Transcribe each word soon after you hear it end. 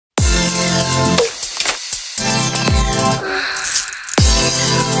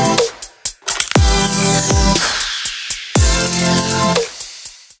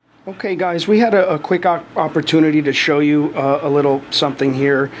Okay guys, we had a quick opportunity to show you a little something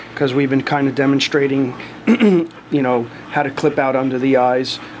here because we've been kind of demonstrating you know, how to clip out under the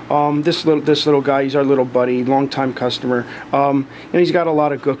eyes. This little guy, he's our little buddy, longtime customer, and he's got a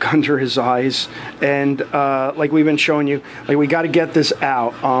lot of gook under his eyes, and like we've been showing you, like we got to get this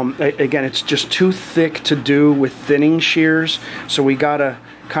out. Again, it's just too thick to do with thinning shears, so we got to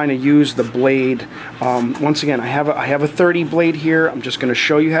kind of use the blade. Once again, I have a 30 blade here. I'm just going to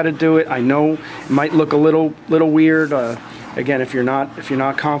show you how to do it. I know it might look a little weird. Again, if you're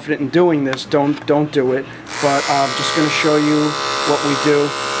not confident in doing this, don't do it. But I'm just going to show you what we do.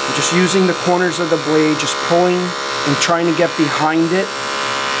 I'm just using the corners of the blade, just pulling and trying to get behind it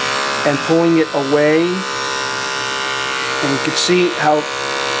and pulling it away. And you can see how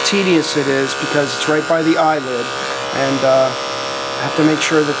tedious it is because it's right by the eyelid, and I have to make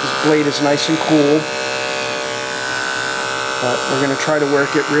sure that this blade is nice and cool. But we're going to try to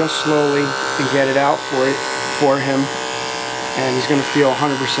work it real slowly and get it out for him, and he's going to feel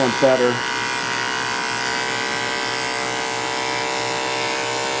 100% better.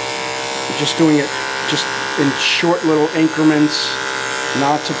 Just doing it just in short little increments,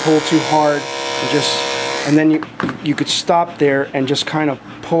 not to pull too hard, and then you could stop there and just kind of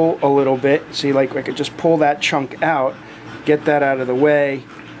pull a little bit. See, like I could just pull that chunk out, get that out of the way,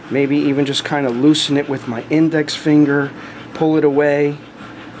 maybe even just kind of loosen it with my index finger, pull it away.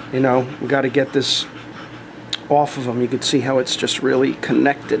 You know, we got to get this off of them. You can see how it's just really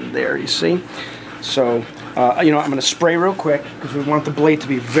connected there, you see? So you know, I'm going to spray real quick because we want the blade to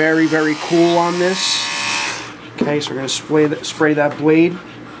be very, very cool on this. Okay, so we're going to spray that blade.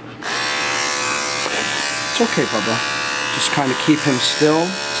 It's okay, Bubba. Just kind of keep him still.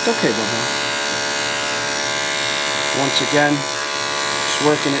 It's okay, Bubba. Once again, just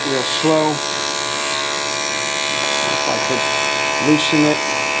working it real slow. If I could loosen it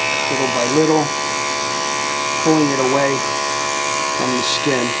little by little, pulling it away from the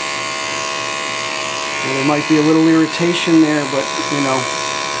skin. And there might be a little irritation there, but you know,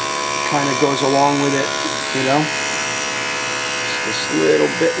 kind of goes along with it, you know. Just this little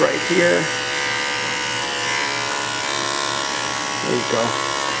bit right here. There you go.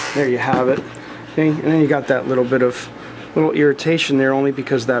 There you have it. Okay, and then you got that little bit of irritation there, only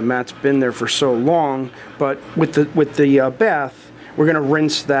because that mat's been there for so long. But with the bath, we're going to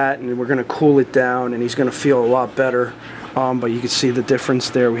rinse that and we're going to cool it down, and he's going to feel a lot better. But you can see the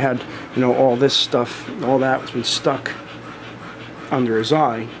difference there. We had, you know, all this stuff, all that was been stuck under his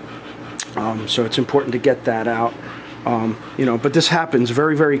eye. So it's important to get that out. You know, but this happens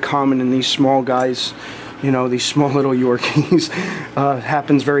very, very common in these small guys. You know, these small little Yorkies.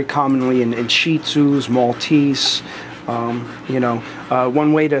 Happens very commonly in Shih Tzus, Maltese. You know,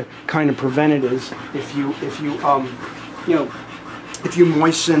 one way to kind of prevent it is if you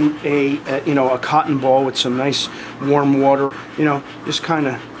moisten a cotton ball with some nice warm water, you know, just kind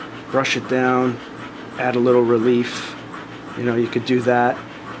of brush it down, add a little relief. You know, you could do that.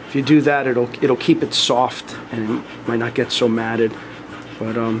 If you do that, it'll keep it soft and it might not get so matted.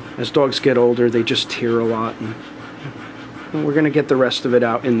 But as dogs get older, they just tear a lot, and we're going to get the rest of it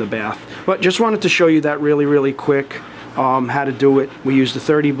out in the bath. But just wanted to show you that really, really quick, how to do it. We use the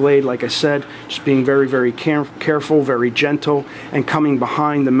 30 blade, like I said, just being very, very careful, very gentle, and coming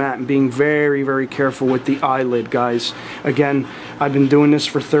behind the mat and being very, very careful with the eyelid, guys. Again, I've been doing this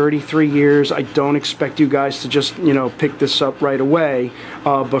for 33 years. I don't expect you guys to just, you know, pick this up right away.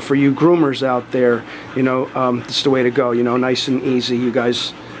 But for you groomers out there, you know, this is the way to go. You know, nice and easy. You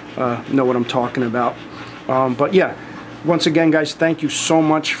guys know what I'm talking about. But yeah, once again, guys, thank you so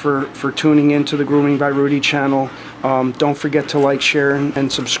much for tuning in to the Grooming by Rudy channel. Don't forget to like, share,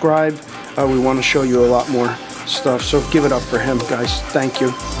 and subscribe. We want to show you a lot more stuff, so give it up for him, guys. Thank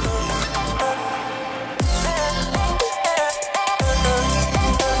you.